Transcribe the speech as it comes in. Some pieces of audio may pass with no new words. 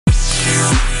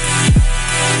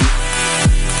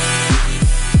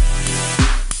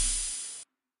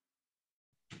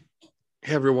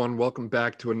Hey everyone, welcome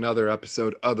back to another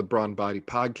episode of the Brawn Body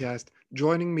Podcast.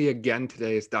 Joining me again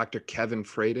today is Dr. Kevin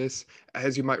Freitas.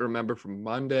 As you might remember from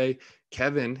Monday,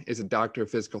 Kevin is a doctor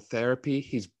of physical therapy.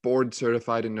 He's board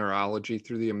certified in neurology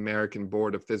through the American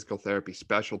Board of Physical Therapy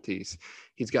Specialties.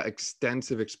 He's got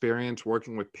extensive experience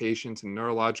working with patients in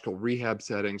neurological rehab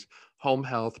settings, home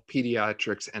health,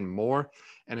 pediatrics, and more.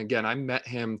 And again, I met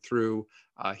him through,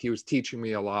 he was teaching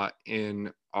me a lot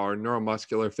in our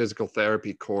neuromuscular physical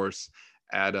therapy course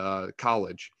at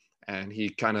college. And he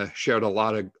kind of shared a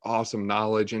lot of awesome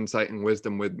knowledge, insight, and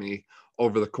wisdom with me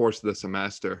over the course of the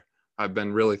semester. I've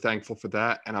been really thankful for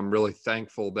that. And I'm really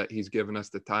thankful that he's given us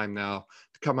the time now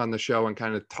to come on the show and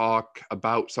kind of talk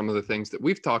about some of the things that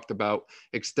we've talked about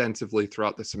extensively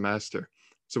throughout the semester.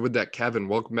 So with that, Kevin,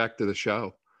 welcome back to the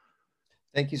show.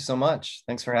 Thank you so much.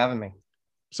 Thanks for having me.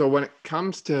 So when it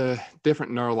comes to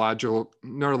different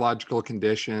neurological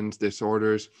conditions,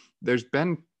 disorders, there's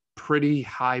been pretty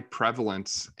high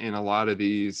prevalence in a lot of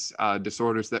these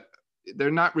disorders that they're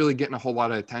not really getting a whole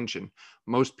lot of attention.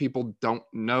 Most people don't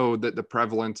know that the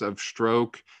prevalence of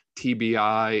stroke,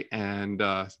 TBI, and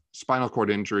spinal cord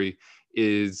injury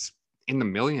is in the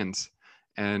millions.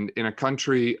 And in a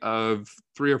country of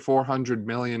 300 or 400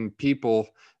 million people,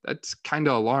 that's kind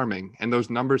of alarming. And those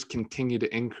numbers continue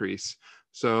to increase.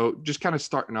 So just kind of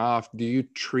starting off, do you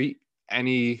treat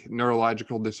any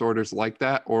neurological disorders like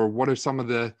that? Or what are some of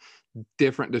the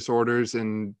different disorders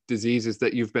and diseases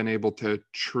that you've been able to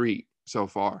treat so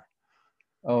far?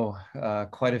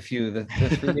 Quite a few. The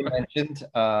three you mentioned,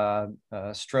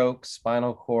 stroke,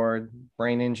 spinal cord,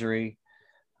 brain injury,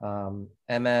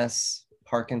 MS,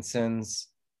 Parkinson's,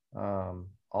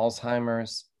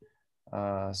 Alzheimer's.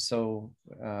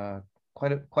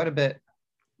 Quite a bit.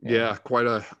 Yeah, quite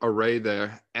a array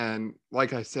there. And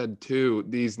like I said too,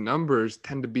 these numbers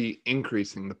tend to be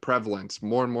increasing, the prevalence.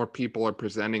 More and more people are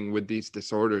presenting with these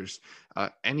disorders.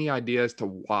 Any idea as to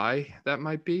why that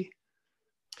might be?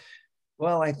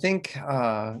 Well, I think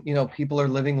people are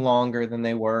living longer than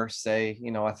they were, say,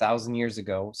 1,000 years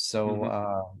ago. So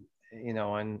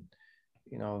Mhm.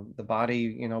 and the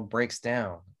body breaks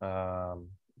down. And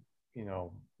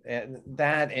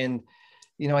that and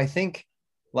I think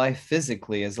life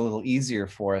physically is a little easier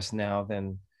for us now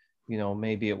than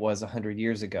maybe it was 100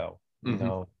 years ago.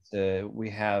 Mhm. We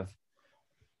have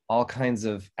all kinds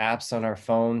of apps on our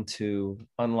phone to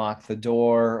unlock the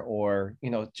door, or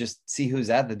just see who's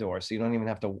at the door, so you don't even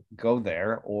have to go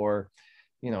there, or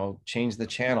change the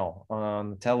channel on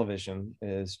the television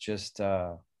is just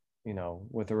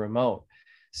with a remote.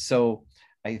 So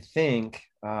I think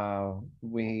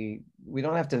we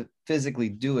don't have to physically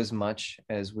do as much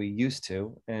as we used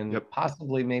to, and Yep.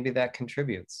 possibly maybe that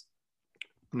contributes.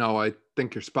 No, I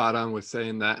think you're spot on with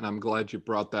saying that, and I'm glad you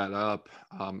brought that up.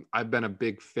 I've been a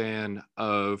big fan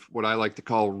of what I like to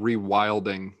call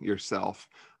rewilding yourself.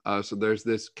 So there's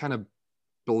this kind of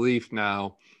belief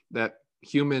now that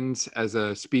humans as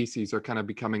a species are kind of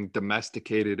becoming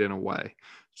domesticated in a way.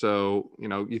 So,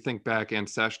 you think back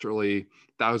ancestrally,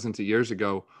 thousands of years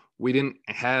ago, we didn't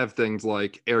have things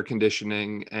like air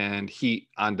conditioning and heat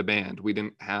on demand. We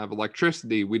didn't have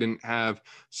electricity. We didn't have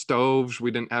stoves.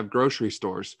 We didn't have grocery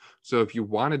stores. So if you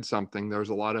wanted something, there was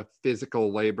a lot of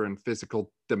physical labor and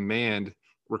physical demand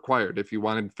required. If you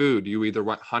wanted food, you either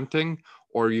went hunting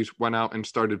or you went out and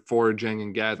started foraging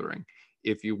and gathering.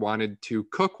 If you wanted to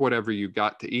cook whatever you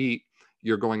got to eat,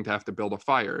 you're going to have to build a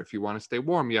fire. If you want to stay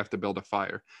warm, you have to build a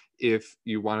fire. If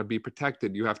you want to be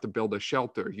protected, you have to build a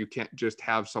shelter. You can't just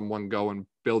have someone go and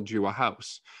build you a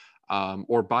house,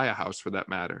 or buy a house for that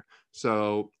matter.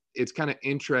 So it's kind of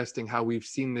interesting how we've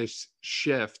seen this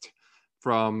shift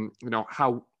from,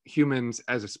 how humans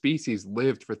as a species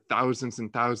lived for thousands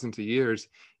and thousands of years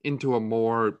into a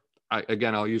more,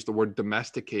 again, I'll use the word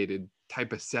domesticated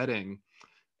type of setting.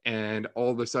 And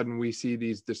all of a sudden we see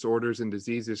these disorders and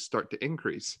diseases start to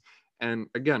increase. And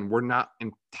again, we're not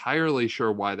entirely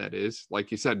sure why that is. Like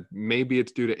you said, maybe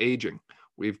it's due to aging.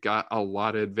 We've got a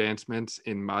lot of advancements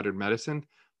in modern medicine.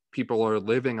 People are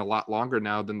living a lot longer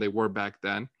now than they were back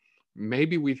then.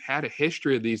 Maybe we've had a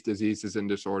history of these diseases and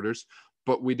disorders,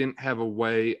 but we didn't have a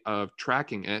way of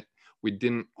tracking it. We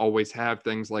didn't always have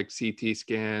things like CT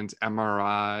scans,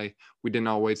 MRI. We didn't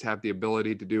always have the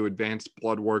ability to do advanced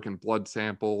blood work and blood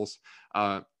samples.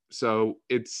 So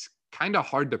it's kind of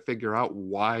hard to figure out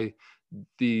why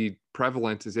the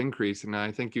prevalence is increasing. And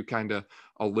I think you kind of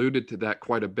alluded to that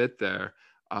quite a bit there.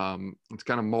 It's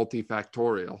kind of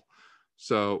multifactorial.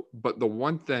 So, but the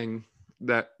one thing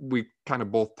that we kind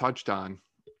of both touched on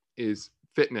is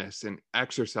fitness and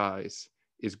exercise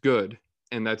is good.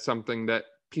 And that's something that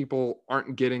people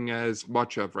aren't getting as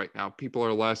much of right now. People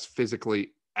are less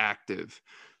physically active.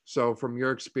 So, from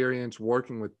your experience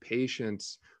working with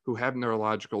patients who have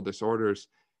neurological disorders,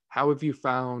 how have you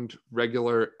found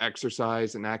regular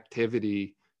exercise and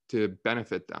activity to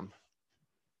benefit them?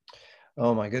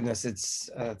 Oh my goodness, it's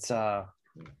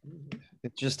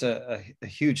just a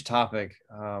huge topic.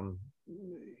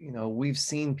 We've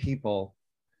seen people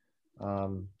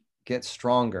get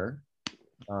stronger,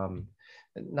 um,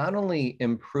 not only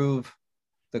improve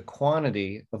the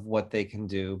quantity of what they can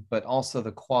do, but also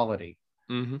the quality.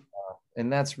 Hmm.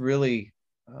 And that's really,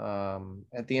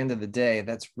 at the end of the day,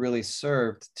 that's really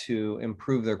served to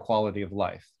improve their quality of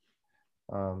life.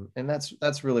 And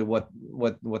that's really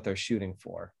what they're shooting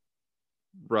for.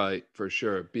 Right, for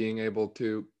sure. Being able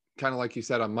to, kind of like you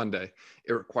said on Monday,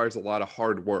 it requires a lot of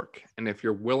hard work. And if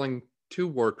you're willing to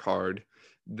work hard,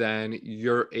 then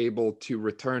you're able to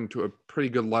return to a pretty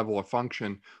good level of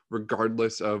function,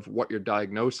 regardless of what your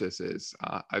diagnosis is.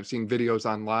 I've seen videos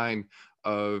online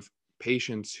of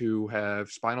patients who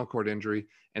have spinal cord injury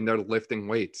and they're lifting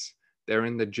weights. They're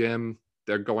in the gym,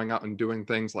 they're going out and doing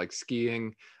things like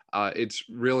skiing. It's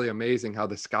really amazing how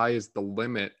the sky is the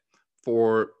limit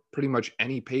for pretty much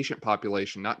any patient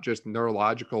population, not just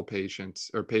neurological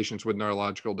patients or patients with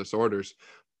neurological disorders.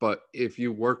 But if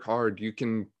you work hard, you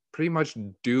can pretty much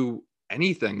do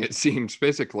anything, it seems,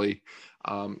 physically.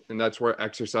 And that's where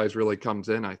exercise really comes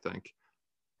in, I think.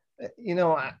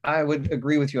 I would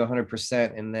agree with you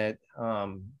 100% in that,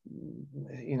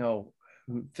 you know,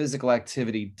 physical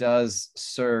activity does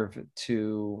serve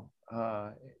to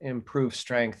improve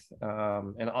strength,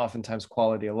 and oftentimes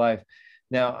quality of life.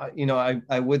 Now,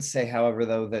 I would say, however,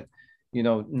 though, that,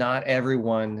 not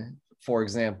everyone, for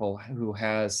example, who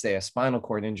has, say, a spinal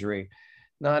cord injury,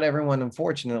 not everyone,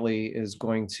 unfortunately, is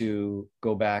going to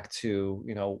go back to,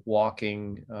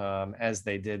 walking as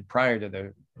they did prior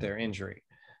to their injury.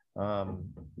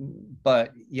 Um,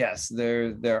 but yes,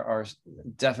 there are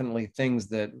definitely things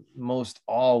that most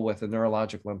all with a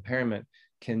neurological impairment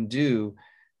can do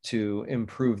to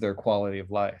improve their quality of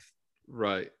life.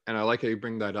 Right. And I like how you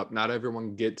bring that up. Not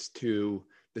everyone gets to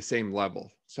the same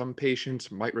level. Some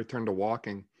patients might return to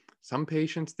walking. Some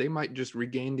patients, they might just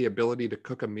regain the ability to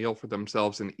cook a meal for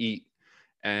themselves and eat.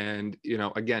 And,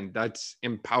 again, that's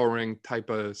empowering type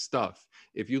of stuff.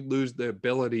 If you lose the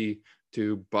ability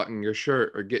to button your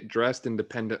shirt or get dressed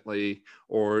independently,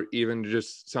 or even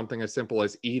just something as simple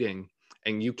as eating,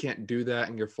 and you can't do that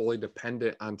and you're fully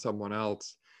dependent on someone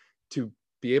else, to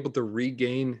be able to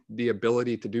regain the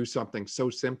ability to do something so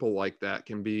simple like that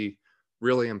can be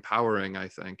really empowering, I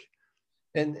think.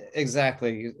 And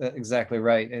exactly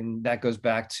right. And that goes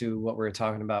back to what we were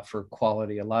talking about for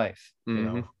quality of life,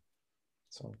 Hmm.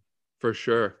 So. For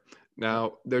sure.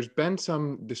 Now, there's been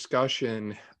some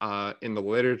discussion in the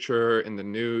literature, in the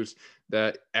news,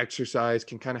 that exercise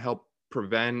can kind of help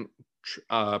prevent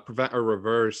or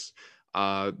reverse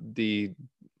the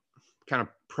kind of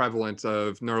prevalence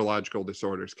of neurological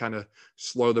disorders, kind of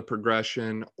slow the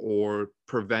progression or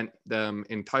prevent them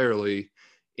entirely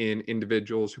in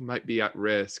individuals who might be at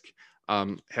risk.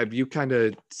 Have you kind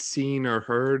of seen or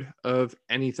heard of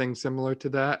anything similar to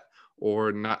that,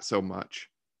 or not so much?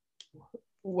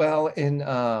 Well, in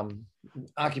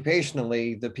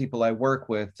occupationally, the people I work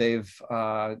with,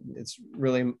 it's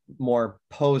really more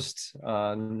post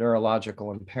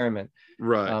neurological impairment.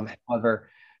 Right. However,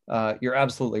 you're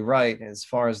absolutely right. As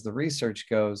far as the research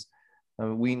goes,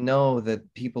 we know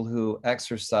that people who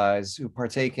exercise, who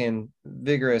partake in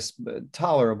vigorous, but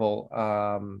tolerable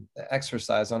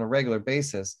exercise on a regular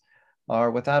basis,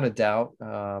 are without a doubt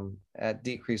at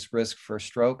decreased risk for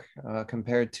stroke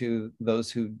compared to those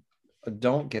who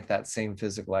don't get that same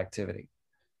physical activity.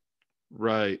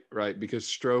 Right, right. Because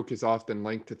stroke is often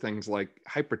linked to things like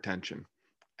hypertension.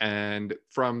 And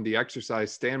from the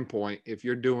exercise standpoint, if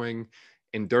you're doing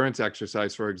endurance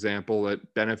exercise, for example,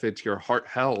 that benefits your heart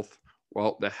health,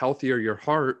 well, the healthier your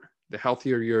heart, the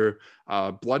healthier your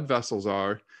blood vessels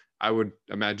are, I would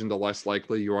imagine the less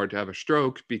likely you are to have a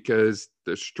stroke, because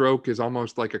the stroke is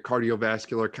almost like a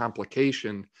cardiovascular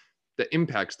complication that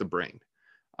impacts the brain.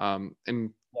 And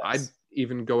I'd Yes.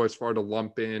 even go as far to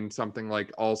lump in something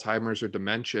like Alzheimer's or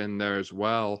dementia in there as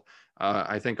well.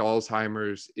 I think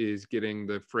Alzheimer's is getting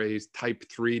the phrase type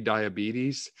 3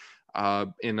 diabetes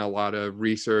in a lot of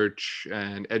research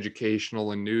and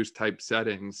educational and news type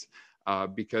settings,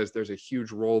 because there's a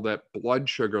huge role that blood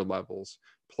sugar levels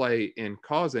play in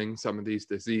causing some of these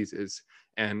diseases.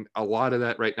 And a lot of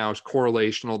that right now is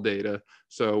correlational data.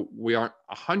 So we aren't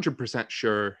 100%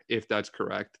 sure if that's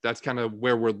correct. That's kind of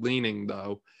where we're leaning,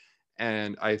 though.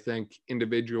 And I think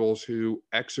individuals who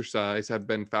exercise have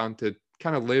been found to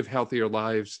kind of live healthier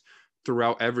lives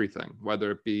throughout everything,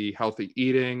 whether it be healthy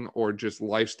eating or just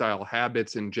lifestyle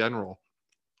habits in general.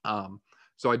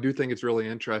 So I do think it's really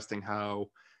interesting how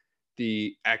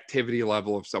the activity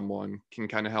level of someone can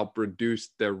kind of help reduce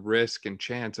their risk and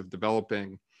chance of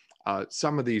developing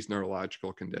some of these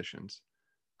neurological conditions.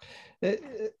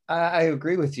 I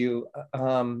agree with you.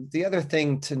 The other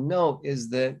thing to note is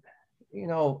that, you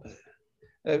know,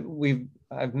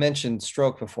 I've mentioned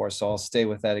stroke before, so I'll stay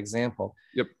with that example.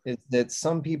 Yep. Is that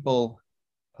some people,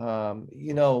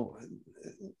 you know,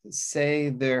 say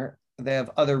they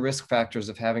have other risk factors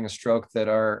of having a stroke that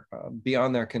are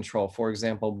beyond their control. For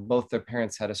example, both their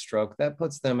parents had a stroke. That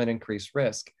puts them at increased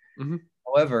risk. Mm-hmm.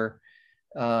 However,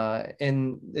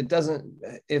 and it doesn't,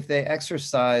 if they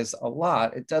exercise a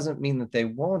lot, it doesn't mean that they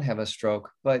won't have a stroke.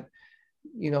 But,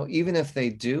 you know, even if they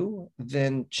do,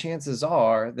 then chances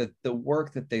are that the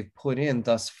work that they've put in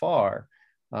thus far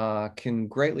can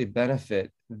greatly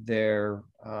benefit their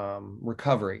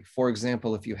recovery. For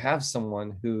example, if you have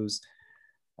someone who's,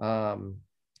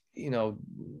 you know,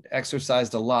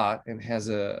 exercised a lot and has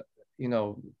a, you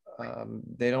know,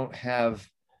 they don't have,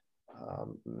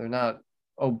 they're not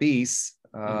obese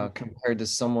compared to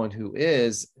someone who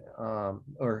is,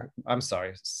 or I'm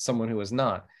sorry, someone who is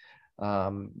not.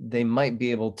 They might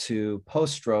be able to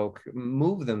post-stroke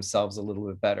move themselves a little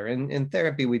bit better. In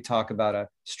therapy, we talk about a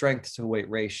strength to weight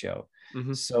ratio.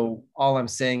 Mm-hmm. So all I'm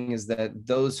saying is that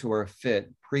those who are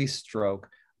fit pre-stroke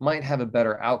might have a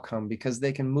better outcome because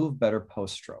they can move better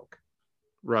post-stroke.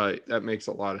 Right. That makes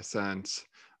a lot of sense.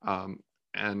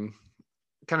 And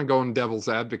kind of going devil's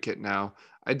advocate now,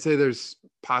 I'd say there's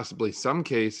possibly some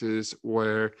cases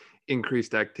where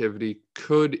increased activity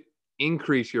could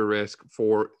increase your risk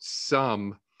for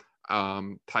some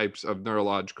types of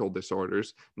neurological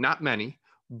disorders. Not many,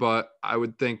 but I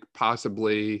would think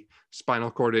possibly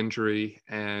spinal cord injury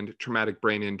and traumatic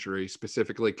brain injury,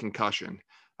 specifically concussion.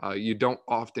 You don't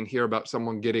often hear about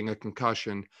someone getting a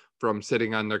concussion from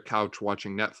sitting on their couch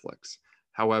watching Netflix.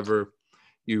 However,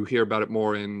 you hear about it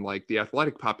more in like the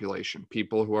athletic population,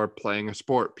 people who are playing a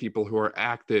sport, people who are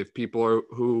active,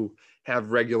 who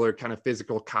have regular kind of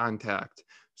physical contact.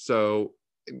 So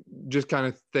just kind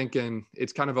of thinking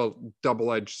it's kind of a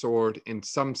double-edged sword in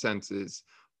some senses,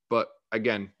 but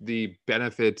again, the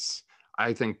benefits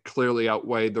I think clearly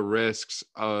outweigh the risks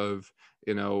of,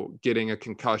 you know, getting a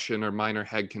concussion or minor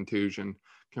head contusion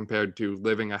compared to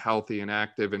living a healthy and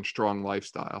active and strong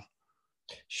lifestyle.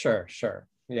 Sure.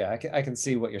 Yeah, I can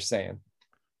see what you're saying.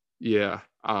 Yeah.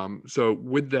 So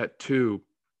with that too,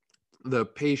 the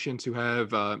patients who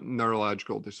have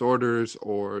neurological disorders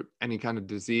or any kind of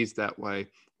disease that way,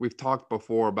 we've talked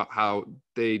before about how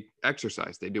they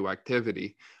exercise, they do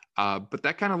activity, but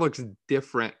that kind of looks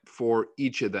different for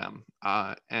each of them.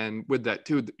 And with that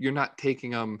too, you're not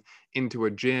taking them into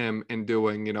a gym and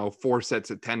doing, you know, 4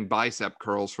 sets of 10 bicep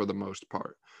curls for the most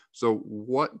part. So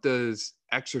what does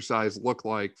exercise look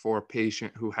like for a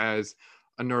patient who has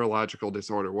a neurological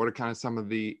disorder? What are kind of some of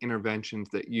the interventions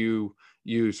that you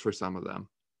use for some of them?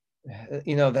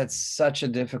 You know, that's such a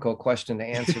difficult question to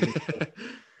answer because,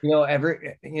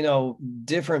 you know,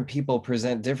 different people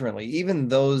present differently. Even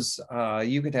those,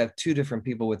 you could have 2 different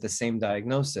people with the same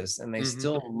diagnosis and they Mm-hmm.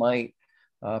 still might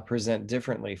present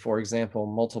differently. For example,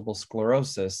 multiple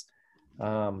sclerosis,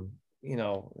 you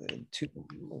know,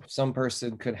 some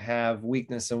person could have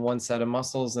weakness in one set of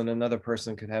muscles and another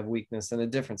person could have weakness in a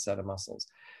different set of muscles.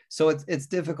 So it's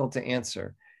difficult to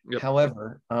answer. Yep.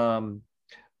 However,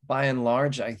 by and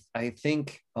large, I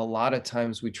think a lot of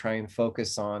times we try and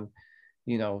focus on,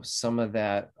 you know, some of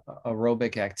that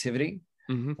aerobic activity.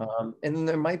 Mm-hmm. And then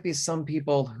there might be some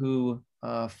people who,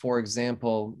 for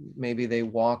example, maybe they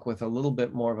walk with a little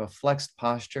bit more of a flexed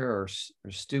posture or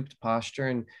stooped posture.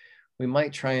 And we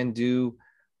might try and do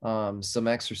some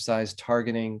exercise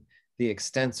targeting the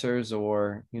extensors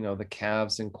or, you know, the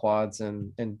calves and quads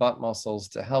and butt muscles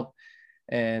to help,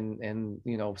 and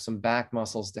you know, some back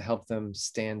muscles to help them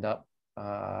stand up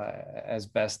as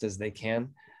best as they can.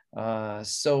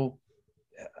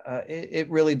 It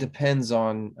really depends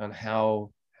on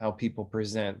how people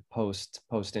present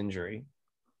post injury.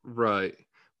 Right.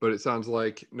 But it sounds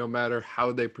like no matter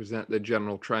how they present, the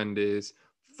general trend is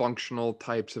functional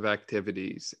types of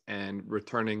activities and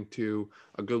returning to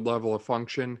a good level of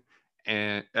function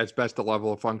and as best a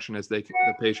level of function as the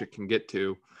patient can get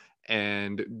to,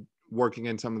 and working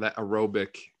in some of that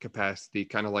aerobic capacity,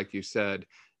 kind of like you said.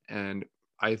 And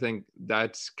I think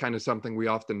that's kind of something we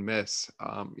often miss.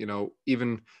 You know,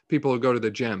 even people who go to the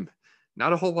gym,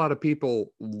 not a whole lot of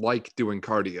people like doing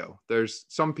cardio. There's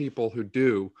some people who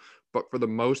do, but for the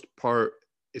most part,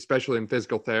 especially in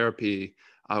physical therapy,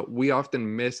 we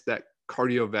often miss that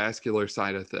cardiovascular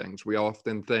side of things. We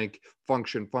often think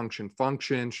function, function,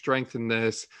 function, strengthen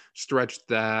this, stretch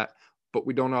that, but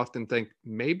we don't often think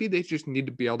maybe they just need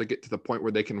to be able to get to the point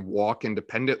where they can walk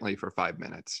independently for 5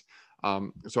 minutes.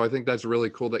 So I think that's really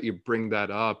cool that you bring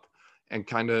that up, and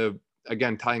kind of,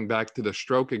 again, tying back to the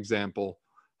stroke example,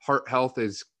 heart health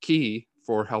is key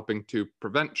for helping to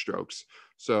prevent strokes.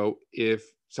 So if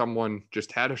someone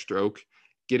just had a stroke,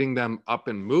 getting them up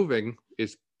and moving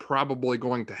is probably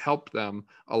going to help them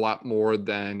a lot more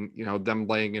than, them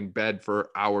laying in bed for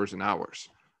hours and hours.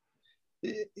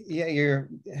 Yeah,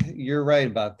 you're right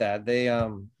about that. They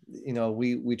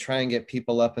we try and get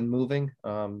people up and moving.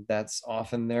 That's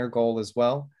often their goal as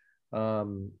well.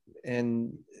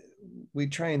 And we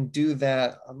try and do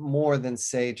that more than,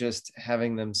 say, just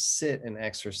having them sit and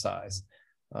exercise.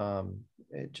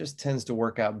 It just tends to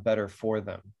work out better for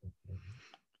them.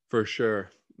 For sure.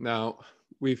 Now,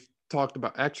 we've talked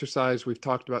about exercise, we've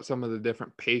talked about some of the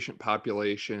different patient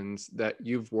populations that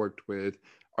you've worked with.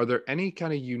 Are there any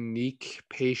kind of unique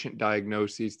patient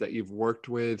diagnoses that you've worked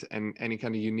with, and any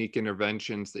kind of unique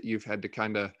interventions that you've had to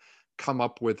kind of come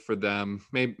up with for them?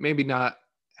 Maybe not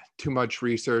too much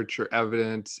research or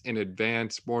evidence in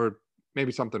advance, more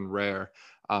maybe something rare.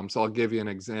 So I'll give you an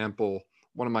example.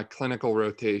 One of my clinical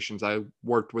rotations, I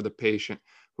worked with a patient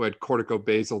who had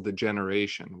corticobasal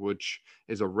degeneration, which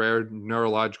is a rare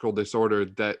neurological disorder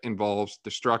that involves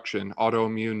destruction,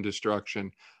 autoimmune destruction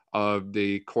of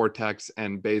the cortex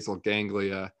and basal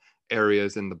ganglia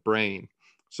areas in the brain.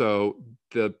 So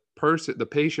the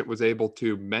patient was able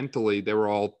to mentally, they were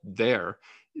all there.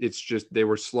 It's just they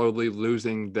were slowly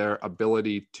losing their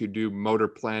ability to do motor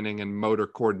planning and motor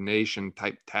coordination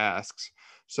type tasks.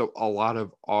 So a lot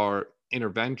of our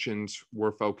interventions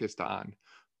were focused on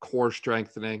core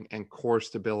strengthening and core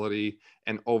stability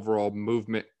and overall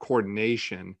movement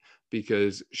coordination,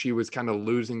 because she was kind of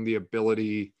losing the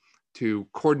ability to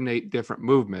coordinate different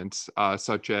movements,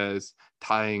 such as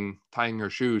tying her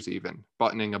shoes, even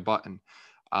buttoning a button.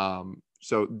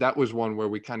 So that was one where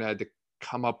we kind of had to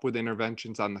come up with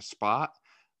interventions on the spot.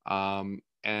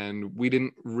 And we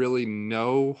didn't really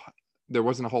know, there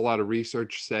wasn't a whole lot of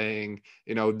research saying,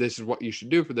 this is what you should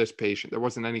do for this patient. There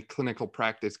wasn't any clinical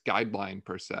practice guideline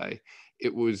per se.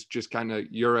 It was just kind of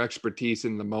your expertise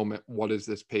in the moment. What does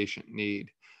this patient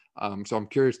need? So I'm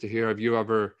curious to hear, have you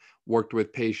ever worked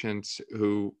with patients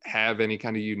who have any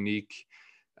kind of unique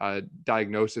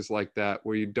diagnosis like that,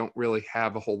 where you don't really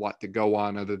have a whole lot to go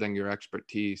on other than your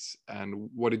expertise? And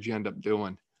what did you end up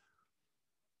doing?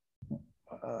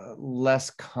 Less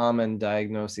common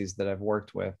diagnoses that I've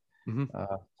worked with. Mm-hmm.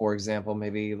 For example,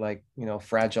 maybe like,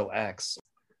 Fragile X.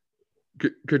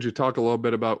 Could you talk a little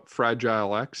bit about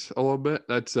Fragile X a little bit?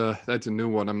 That's a new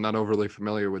one. I'm not overly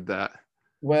familiar with that.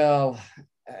 Well,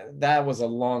 that was a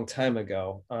long time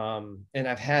ago. And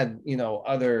I've had,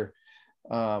 other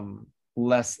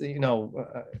less,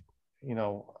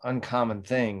 uncommon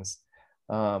things.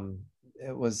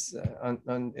 It was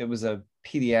a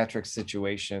pediatric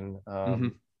situation. Mm-hmm.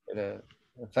 It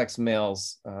affects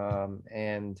males,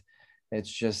 and it's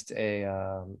just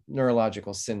a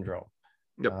neurological syndrome.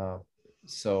 Yep.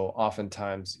 So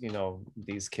oftentimes,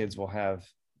 these kids will have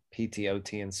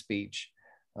PTOT in speech,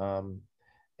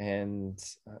 and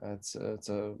it's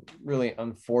a really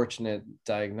unfortunate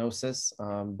diagnosis,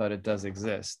 but it does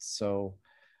exist. So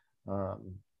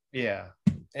yeah.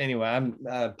 Anyway,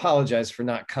 I apologize for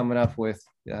not coming up with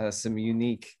some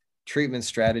unique treatment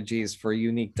strategies for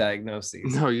unique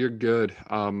diagnoses. No, you're good.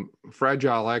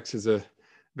 Fragile X is a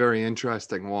very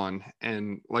interesting one.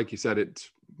 And like you said,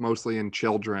 it's mostly in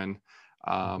children.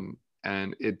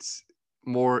 And it's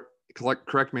more,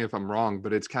 correct me if I'm wrong,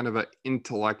 but it's kind of an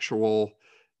intellectual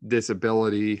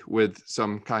disability with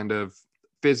some kind of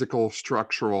physical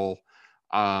structural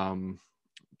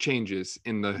changes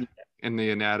in the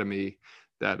anatomy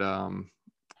that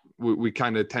we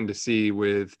kind of tend to see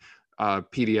with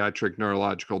pediatric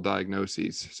neurological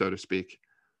diagnoses, so to speak.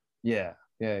 Yeah.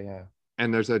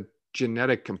 And there's a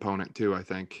genetic component too, I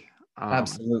think.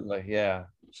 Absolutely, yeah.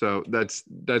 So that's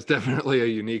definitely a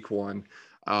unique one.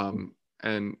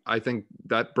 And I think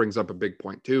that brings up a big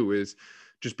point too, is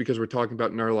just because we're talking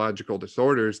about neurological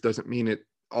disorders doesn't mean it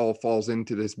all falls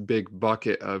into this big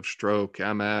bucket of stroke,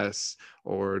 MS,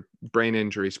 or brain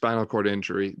injury, spinal cord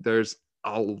injury. There's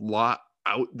a lot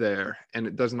out there, and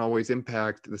it doesn't always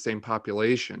impact the same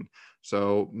population.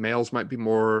 So males might be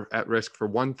more at risk for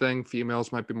one thing,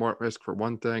 females might be more at risk for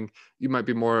one thing. You might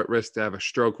be more at risk to have a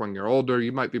stroke when you're older.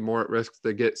 You might be more at risk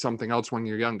to get something else when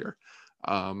you're younger.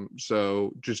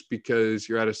 So just because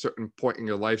you're at a certain point in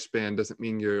your lifespan doesn't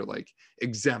mean you're like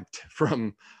exempt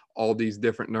from all these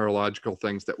different neurological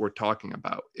things that we're talking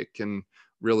about. It can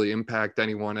really impact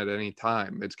anyone at any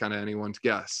time. It's kind of anyone's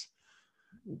guess.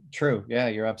 True. Yeah,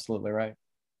 you're absolutely right.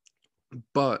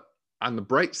 But on the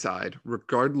bright side,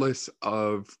 regardless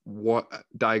of what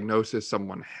diagnosis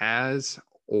someone has,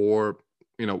 or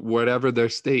whatever their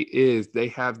state is, they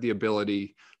have the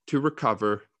ability to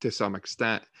recover to some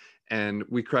extent. And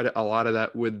we credit a lot of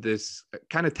that with this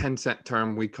kind of 10-cent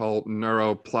term we call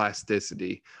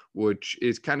neuroplasticity, which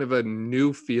is kind of a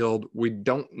new field. We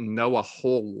don't know a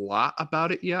whole lot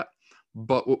about it yet,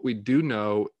 but what we do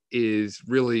know is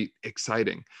really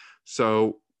exciting.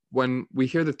 So when we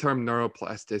hear the term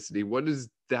neuroplasticity, what does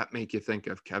that make you think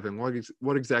of, Kevin?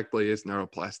 What exactly is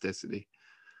neuroplasticity?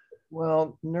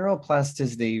 Well,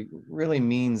 neuroplasticity really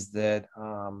means that,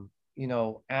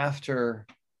 after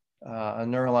a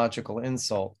neurological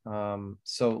insult,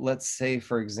 so let's say,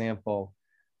 for example,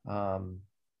 um,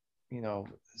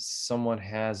 someone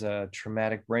has a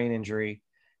traumatic brain injury,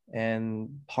 and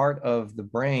part of the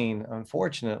brain,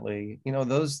 unfortunately,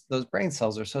 those brain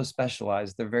cells are so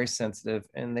specialized, they're very sensitive,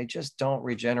 and they just don't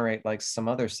regenerate like some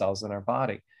other cells in our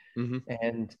body. Mm-hmm.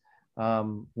 And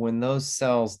when those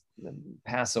cells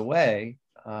pass away,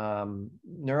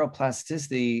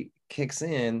 neuroplasticity kicks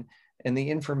in, and the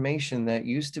information that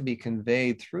used to be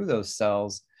conveyed through those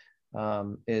cells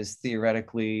is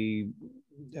theoretically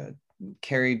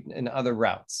carried in other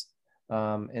routes.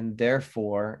 And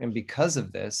therefore, and because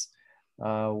of this,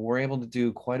 we're able to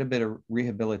do quite a bit of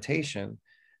rehabilitation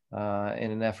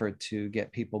in an effort to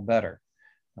get people better.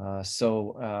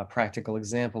 So a practical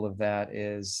example of that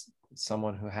is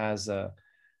someone who has a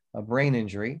brain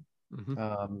injury.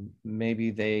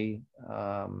 Maybe they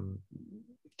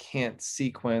can't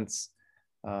sequence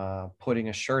putting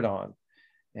a shirt on,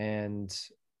 and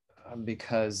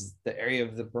because the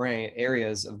areas of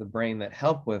the brain that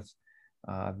help with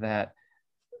that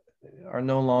are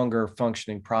no longer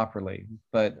functioning properly.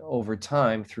 But over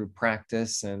time, through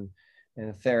practice and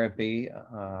therapy,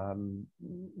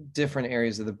 different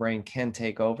areas of the brain can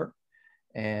take over,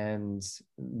 and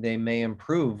they may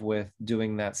improve with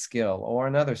doing that skill or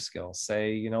another skill,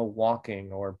 say,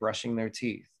 walking or brushing their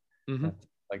teeth, Mm-hmm.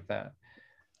 like that.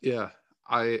 Yeah,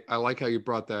 I like how you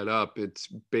brought that up. It's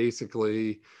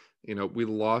basically, we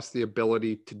lost the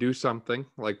ability to do something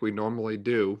like we normally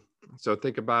do. So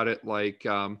think about it like,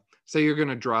 say you're going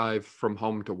to drive from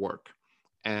home to work,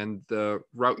 and the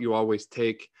route you always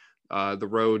take, the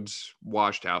road's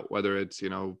washed out, whether it's,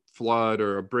 flood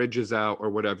or a bridge is out or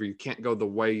whatever. You can't go the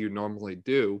way you normally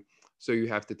do. So you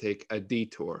have to take a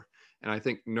detour. And I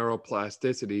think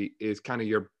neuroplasticity is kind of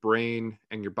your brain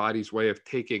and your body's way of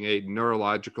taking a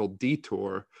neurological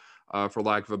detour, for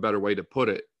lack of a better way to put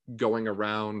it, going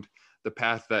around the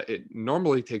path that it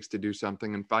normally takes to do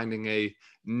something and finding a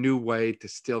new way to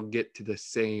still get to the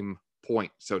same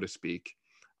point, so to speak.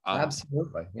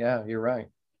 Absolutely. Yeah, you're right.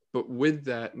 But with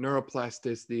that,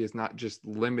 neuroplasticity is not just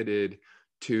limited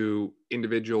to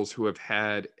individuals who have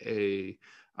had a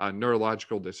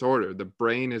neurological disorder. The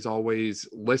brain is always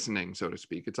listening, so to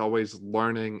speak. It's always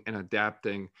learning and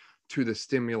adapting to the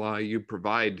stimuli you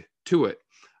provide to it.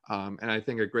 And I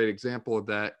think a great example of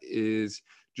that is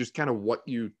just kind of what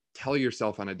you tell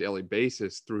yourself on a daily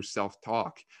basis through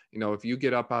self-talk. If you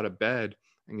get up out of bed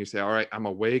and you say, all right, I'm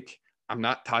awake, I'm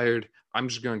not tired, I'm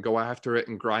just going to go after it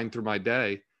and grind through my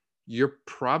day, you're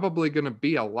probably going to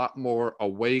be a lot more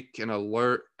awake and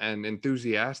alert and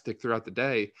enthusiastic throughout the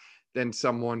day than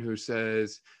someone who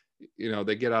says,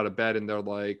 they get out of bed and they're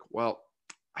like, well,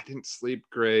 I didn't sleep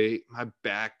great, my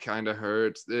back kind of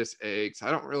hurts, this aches,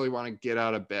 I don't really want to get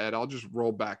out of bed, I'll just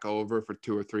roll back over for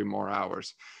 2 or 3 more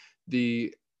hours.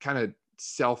 The kind of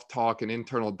self-talk and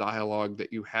internal dialogue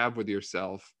that you have with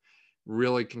yourself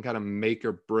really can kind of make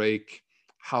or break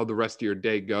how the rest of your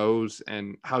day goes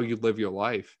and how you live your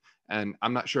life. And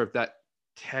I'm not sure if that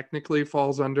technically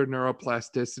falls under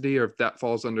neuroplasticity or if that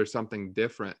falls under something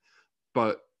different.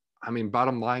 But I mean,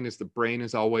 bottom line is the brain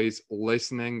is always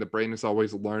listening, the brain is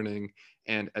always learning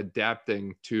and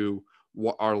adapting to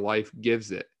what our life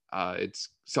gives it. It's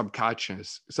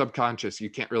subconscious. You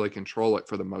can't really control it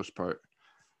for the most part.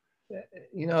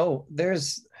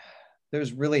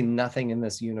 There's really nothing in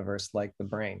this universe like the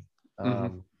brain.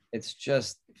 Mm-hmm. It's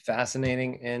just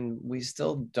fascinating, and we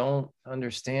still don't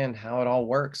understand how it all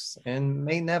works, and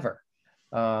may never.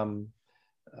 Um,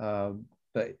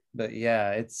 but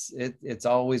yeah, it's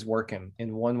always working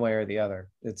in one way or the other.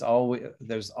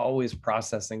 There's always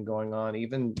processing going on.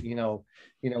 Even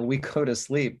we go to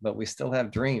sleep, but we still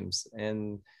have dreams,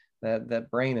 and that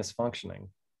brain is functioning.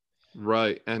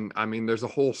 Right. And I mean, there's a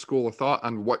whole school of thought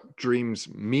on what dreams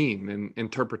mean and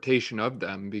interpretation of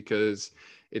them, because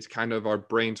It's kind of our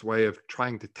brain's way of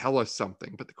trying to tell us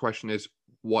something. But the question is,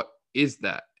 what is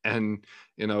that? And,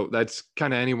 that's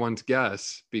kind of anyone's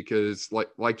guess, because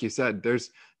like you said,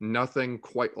 there's nothing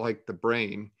quite like the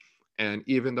brain. And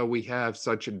even though we have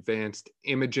such advanced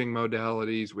imaging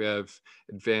modalities, we have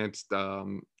advanced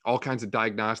all kinds of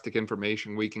diagnostic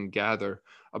information we can gather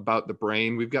about the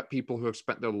brain. We've got people who have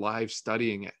spent their lives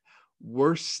studying it.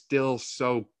 We're still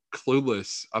so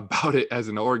clueless about it as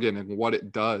an organ and what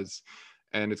it does.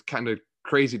 And it's kind of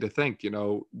crazy to think,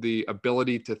 the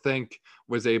ability to think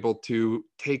was able to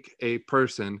take a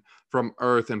person from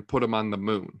Earth and put them on the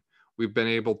moon. We've been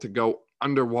able to go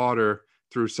underwater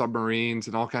through submarines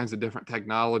and all kinds of different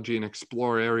technology and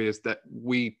explore areas that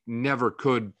we never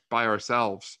could by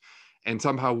ourselves. And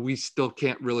somehow we still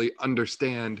can't really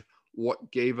understand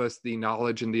what gave us the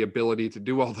knowledge and the ability to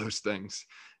do all those things.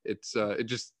 It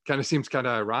just kind of seems kind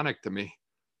of ironic to me.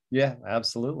 Yeah,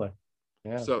 absolutely.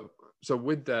 Yeah. So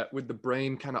with that, with the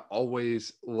brain kind of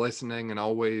always listening and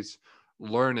always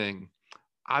learning,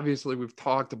 obviously we've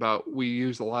talked about, we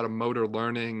use a lot of motor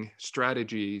learning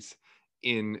strategies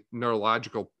in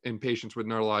patients with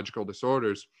neurological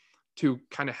disorders to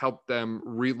kind of help them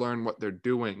relearn what they're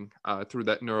doing through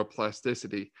that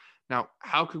neuroplasticity. Now,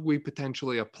 how could we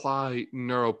potentially apply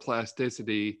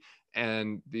neuroplasticity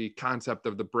and the concept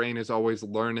of the brain is always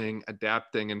learning,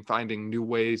 adapting, and finding new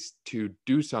ways to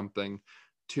do something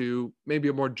to maybe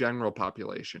a more general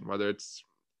population, whether it's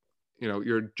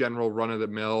your general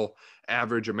run-of-the-mill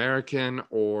average American,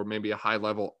 or maybe a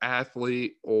high-level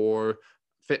athlete or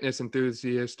fitness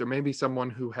enthusiast, or maybe someone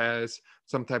who has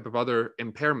some type of other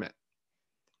impairment?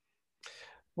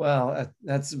 Well,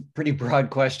 that's a pretty broad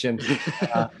question.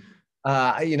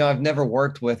 I've never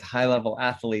worked with high-level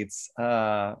athletes.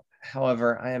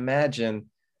 However, I imagine,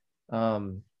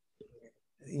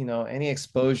 any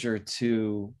exposure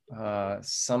to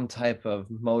some type of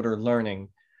motor learning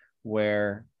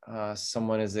where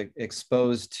someone is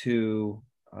exposed to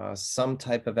some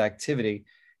type of activity,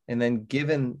 and then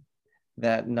given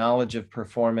that knowledge of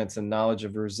performance and knowledge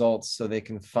of results, so they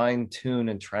can fine tune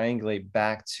and triangulate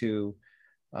back to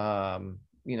how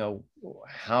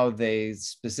they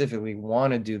specifically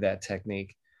want to do that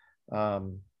technique,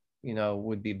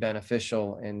 would be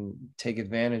beneficial and take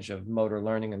advantage of motor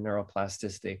learning and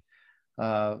neuroplasticity.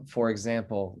 For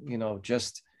example,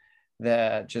 just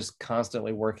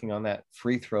constantly working on that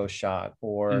free throw shot,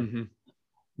 or Mm-hmm.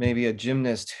 maybe a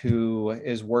gymnast who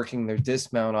is working their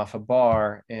dismount off a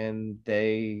bar and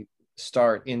they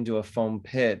start into a foam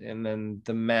pit, and then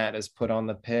the mat is put on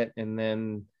the pit, and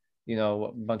then a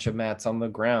bunch of mats on the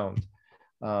ground.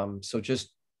 So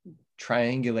just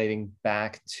triangulating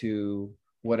back to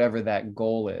whatever that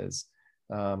goal is,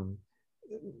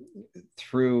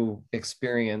 through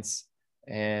experience,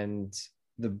 and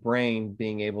the brain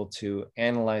being able to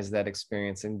analyze that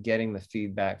experience and getting the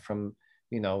feedback from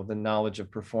the knowledge of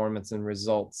performance and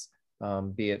results,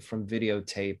 be it from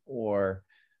videotape or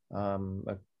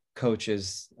a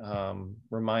coach's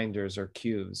reminders or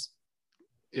cues.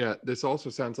 Yeah, this also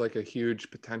sounds like a huge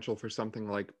potential for something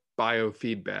like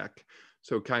biofeedback.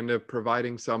 So kind of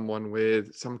providing someone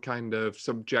with some kind of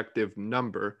subjective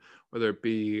number, whether it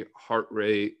be heart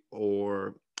rate,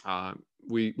 or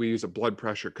we use a blood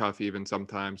pressure cuff even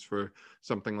sometimes for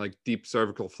something like deep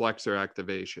cervical flexor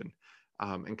activation,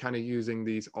 and kind of using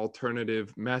these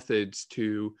alternative methods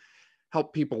to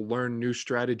help people learn new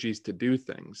strategies to do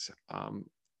things.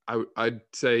 I'd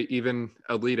say even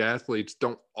elite athletes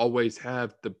don't always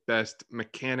have the best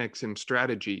mechanics and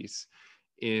strategies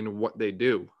in what they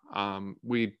do.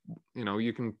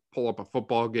 You can pull up a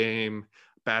football game,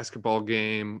 basketball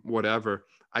game, whatever.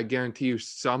 I guarantee you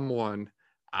someone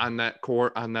on that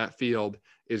court, on that field,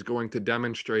 is going to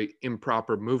demonstrate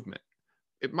improper movement.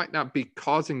 It might not be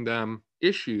causing them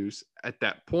issues at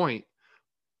that point,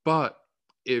 but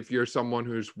if you're someone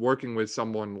who's working with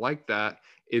someone like that,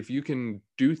 if you can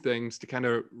do things to kind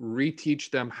of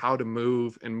reteach them how to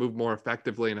move and move more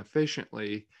effectively and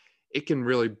efficiently, it can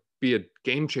really be a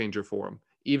game changer for them,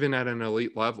 even at an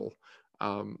elite level.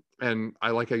 And I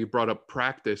like how you brought up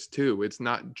practice too. It's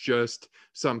not just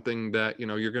something that,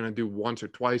 you're going to do once or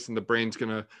twice and the brain's going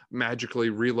to magically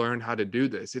relearn how to do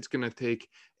this. It's going to take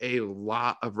a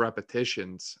lot of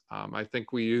repetitions. I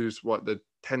think we use the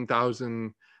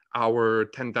 10,000 hour,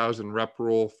 10,000 rep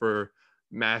rule for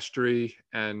mastery,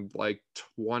 and like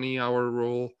 20-hour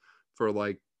rule for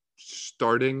like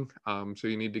starting. So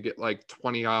you need to get like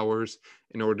 20 hours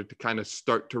in order to kind of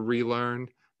start to relearn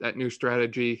that new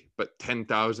strategy, but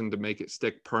 10,000 to make it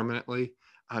stick permanently.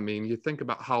 I mean, you think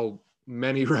about how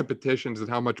many repetitions and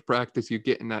how much practice you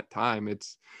get in that time.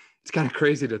 It's kind of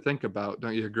crazy to think about.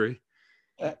 Don't you agree?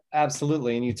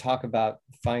 Absolutely. And you talk about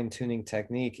fine tuning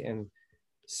technique, and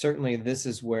certainly this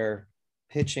is where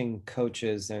pitching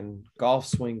coaches and golf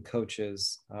swing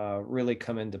coaches really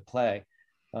come into play,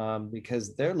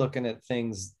 because they're looking at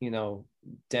things,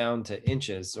 down to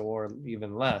inches or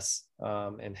even less,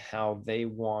 and how they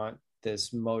want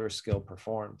this motor skill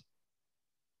performed.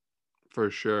 For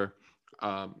sure.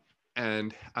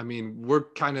 And I mean, we're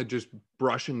kind of just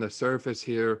brushing the surface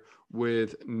here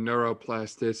with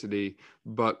neuroplasticity,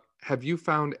 but have you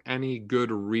found any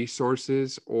good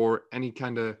resources or any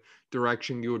kind of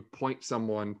direction you would point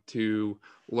someone to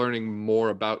learning more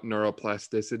about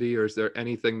neuroplasticity? Or is there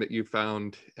anything that you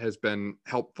found has been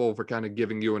helpful for kind of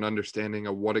giving you an understanding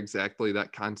of what exactly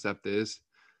that concept is?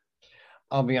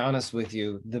 I'll be honest with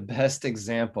you, the best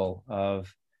example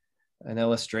of an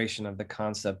illustration of the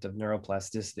concept of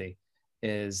neuroplasticity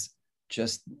is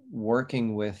just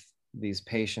working with these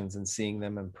patients and seeing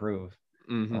them improve.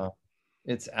 Mm-hmm. Uh,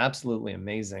 it's absolutely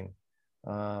amazing.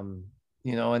 And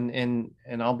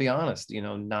I'll be honest,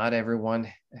 not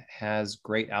everyone has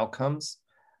great outcomes,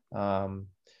 um,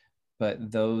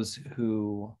 but those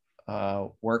who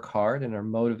work hard and are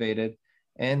motivated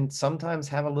and sometimes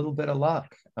have a little bit of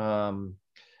luck, uh,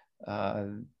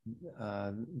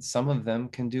 some of them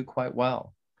can do quite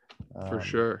well. For Um,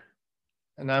 sure.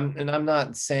 and I'm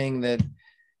not saying that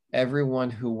everyone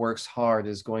who works hard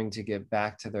is going to get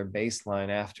back to their baseline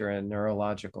after a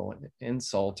neurological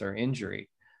insult or injury.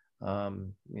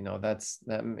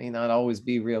 That may not always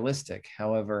be realistic.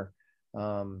 However,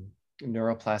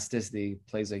 neuroplasticity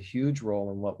plays a huge role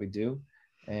in what we do,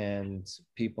 and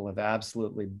people have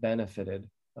absolutely benefited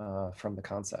from the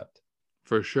concept.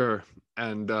 For sure.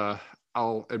 And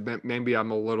I'll admit, maybe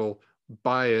I'm a little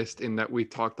biased in that we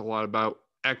talked a lot about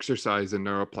exercise and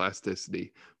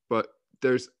neuroplasticity, but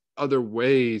there's other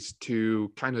ways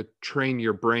to kind of train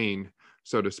your brain,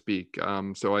 so to speak.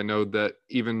 So I know that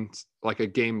even like a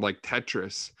game like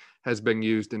Tetris has been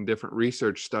used in different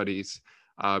research studies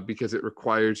because it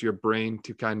requires your brain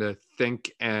to kind of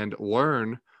think and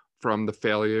learn from the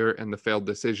failure and the failed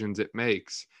decisions it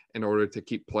makes in order to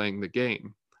keep playing the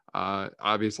game.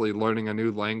 Obviously, learning a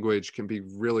new language can be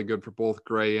really good for both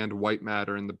gray and white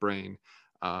matter in the brain.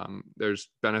 There's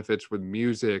benefits with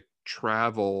music,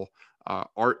 travel,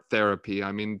 art therapy.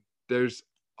 I mean, there's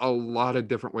a lot of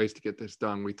different ways to get this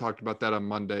done. We talked about that on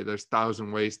Monday. There's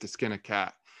 1,000 ways to skin a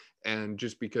cat. And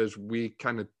just because we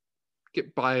kind of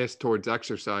get biased towards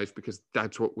exercise because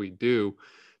that's what we do,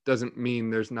 doesn't mean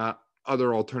there's not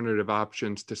other alternative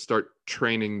options to start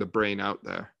training the brain out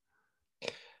there.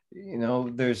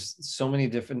 There's so many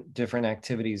different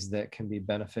activities that can be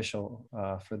beneficial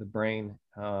for the brain,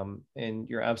 and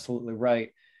you're absolutely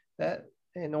right that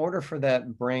in order for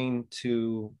that brain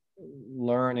to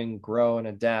learn and grow and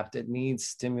adapt, it needs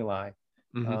stimuli.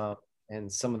 Mm-hmm.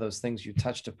 And some of those things you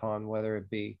touched upon, whether it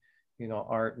be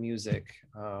art, music,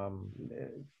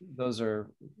 those are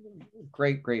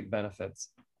great benefits.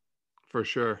 For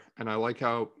sure. And I like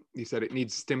how you said it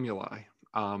needs stimuli.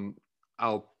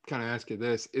 I'll kind of ask you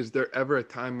this. Is there ever a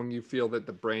time when you feel that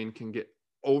the brain can get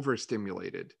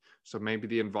overstimulated? So maybe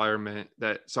the environment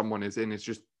that someone is in is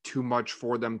just too much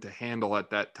for them to handle at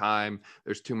that time.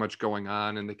 There's too much going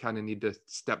on and they kind of need to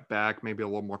step back, maybe a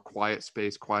little more quiet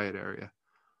space, quiet area.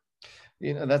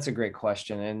 That's a great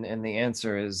question, and the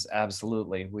answer is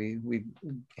absolutely. We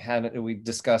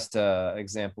discussed an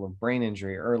example of brain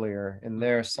injury earlier, and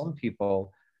there are some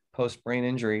people post brain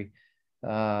injury,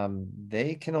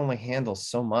 they can only handle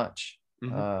so much,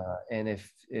 Mm-hmm. and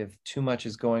if too much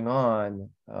is going on,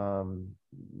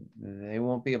 they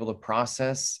won't be able to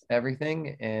process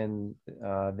everything, and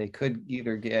they could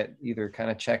either kind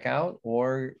of check out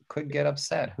or could get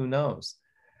upset. Who knows?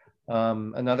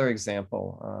 Another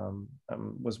example, I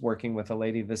was working with a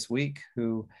lady this week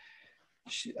who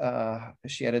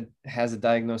has a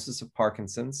diagnosis of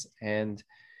Parkinson's, and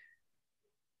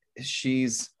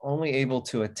she's only able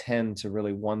to attend to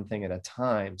really one thing at a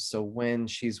time. So when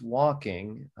she's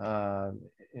walking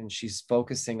and she's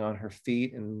focusing on her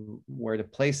feet and where to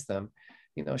place them,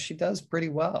 she does pretty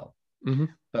well. Mm-hmm.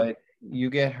 But you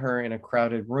get her in a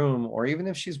crowded room, or even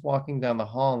if she's walking down the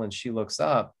hall and she looks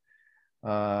up,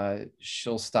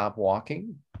 she'll stop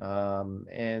walking,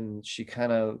 and she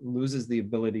kind of loses the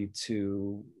ability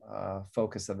to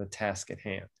focus on the task at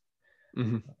hand.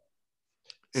 Mm-hmm.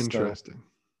 So, Interesting.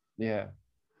 yeah.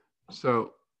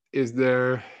 So is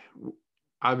there,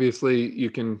 obviously you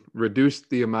can reduce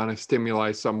the amount of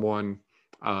stimuli someone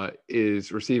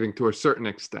is receiving to a certain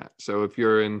extent. So if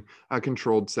you're in a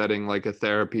controlled setting like a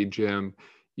therapy gym,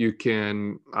 you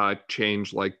can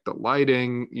change like the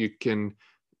lighting. You can,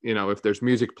 if there's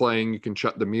music playing, you can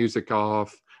shut the music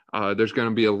off. There's going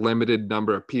to be a limited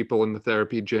number of people in the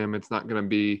therapy gym. It's not going to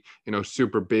be,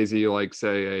 super busy like,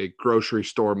 say, a grocery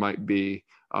store might be,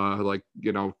 like,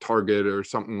 Target or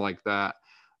something like that.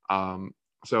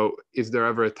 So is there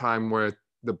ever a time where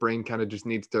the brain kind of just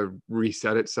needs to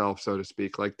reset itself, so to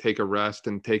speak, like take a rest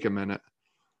and take a minute?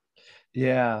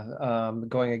 Yeah,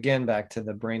 going again back to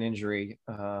the brain injury,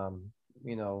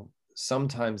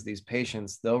 sometimes these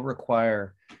patients, they'll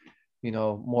require,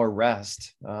 more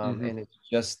rest, Hmm. and it's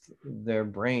just their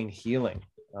brain healing.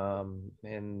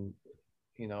 And,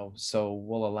 so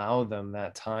we'll allow them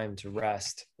that time to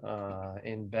rest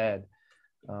in bed.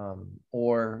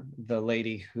 Or the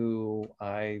lady who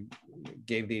I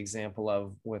gave the example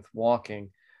of with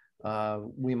walking,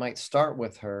 we might start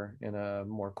with her in a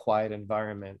more quiet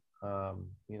environment,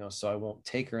 so I won't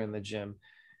take her in the gym.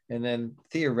 And then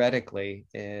theoretically,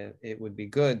 it would be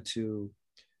good to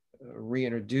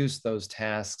reintroduce those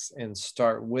tasks and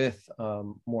start with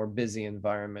more busy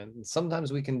environment. And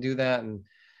sometimes we can do that, and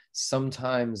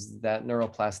sometimes that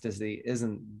neuroplasticity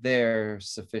isn't there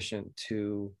sufficient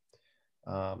to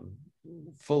um,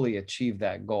 fully achieve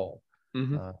that goal,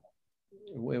 Hmm. uh,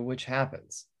 which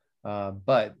happens.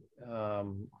 But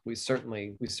we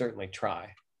certainly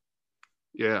try.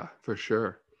 Yeah, for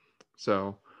sure.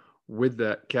 So, with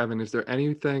that, Kevin, is there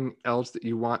anything else that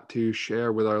you want to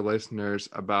share with our listeners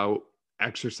about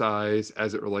exercise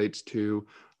as it relates to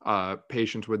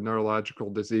patients with neurological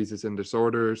diseases and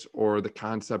disorders, or the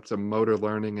concepts of motor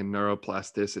learning and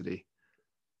neuroplasticity?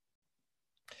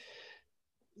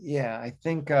 Yeah, I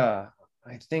think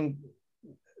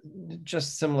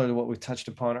just similar to what we touched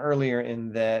upon earlier,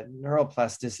 in that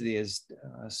neuroplasticity is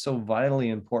so vitally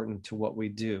important to what we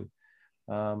do.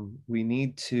 We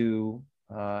need to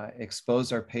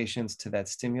expose our patients to that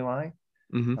stimuli,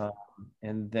 Hmm. um,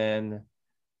 and then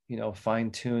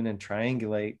fine tune and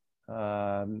triangulate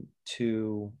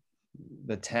to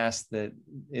the task that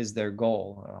is their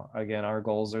goal. Again, our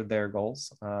goals are their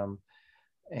goals,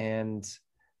 and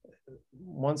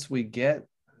once we get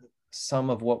some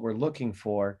of what we're looking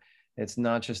for, it's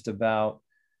not just about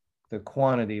the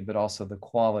quantity, but also the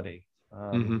quality.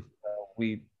 Hmm.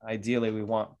 We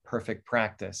want perfect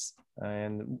practice,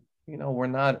 and we're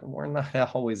not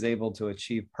always able to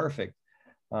achieve perfect.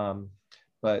 Um,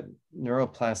 but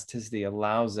neuroplasticity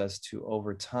allows us to,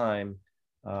 over time,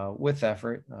 with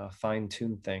effort, fine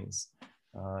tune things.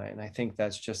 And I think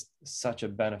that's just such a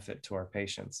benefit to our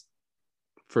patients.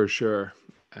 For sure.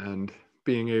 And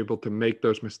being able to make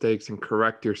those mistakes and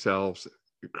correct yourself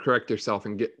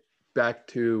and get back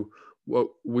to what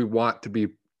we want to be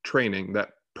training, that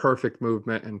perfect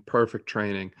movement and perfect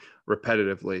training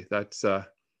repetitively.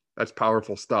 That's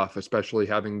powerful stuff, especially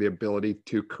having the ability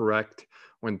to correct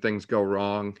when things go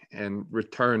wrong and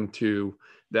return to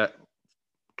that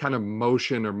kind of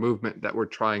motion or movement that we're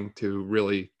trying to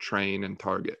really train and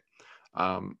target.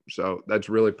 So that's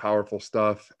really powerful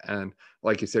stuff. And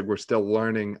like you said, we're still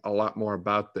learning a lot more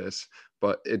about this,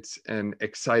 but it's an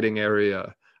exciting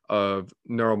area of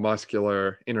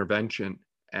neuromuscular intervention.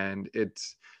 And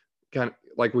it's kind of,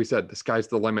 like we said, the sky's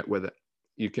the limit with it.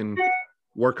 You can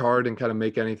work hard and kind of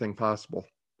make anything possible.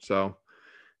 So,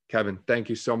 Kevin, thank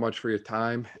you so much for your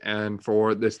time and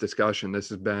for this discussion. This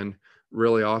has been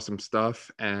really awesome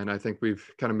stuff. And I think we've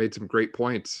kind of made some great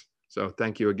points. So,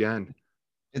 thank you again.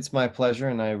 It's my pleasure,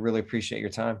 and I really appreciate your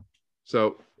time.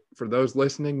 So, for those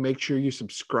listening, make sure you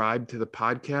subscribe to the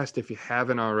podcast if you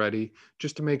haven't already,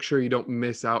 just to make sure you don't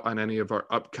miss out on any of our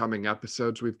upcoming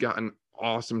episodes. We've got an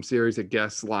awesome series of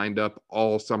guests lined up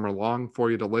all summer long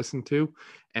for you to listen to.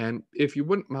 And if you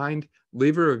wouldn't mind,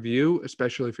 leave a review,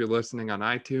 especially if you're listening on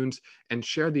iTunes, and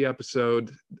share the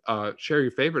episode, share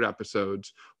your favorite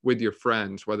episodes with your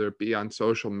friends, whether it be on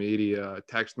social media,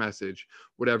 text message,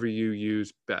 whatever you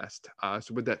use best.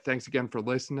 So, with that, thanks again for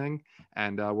listening,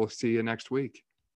 and we'll see you next week.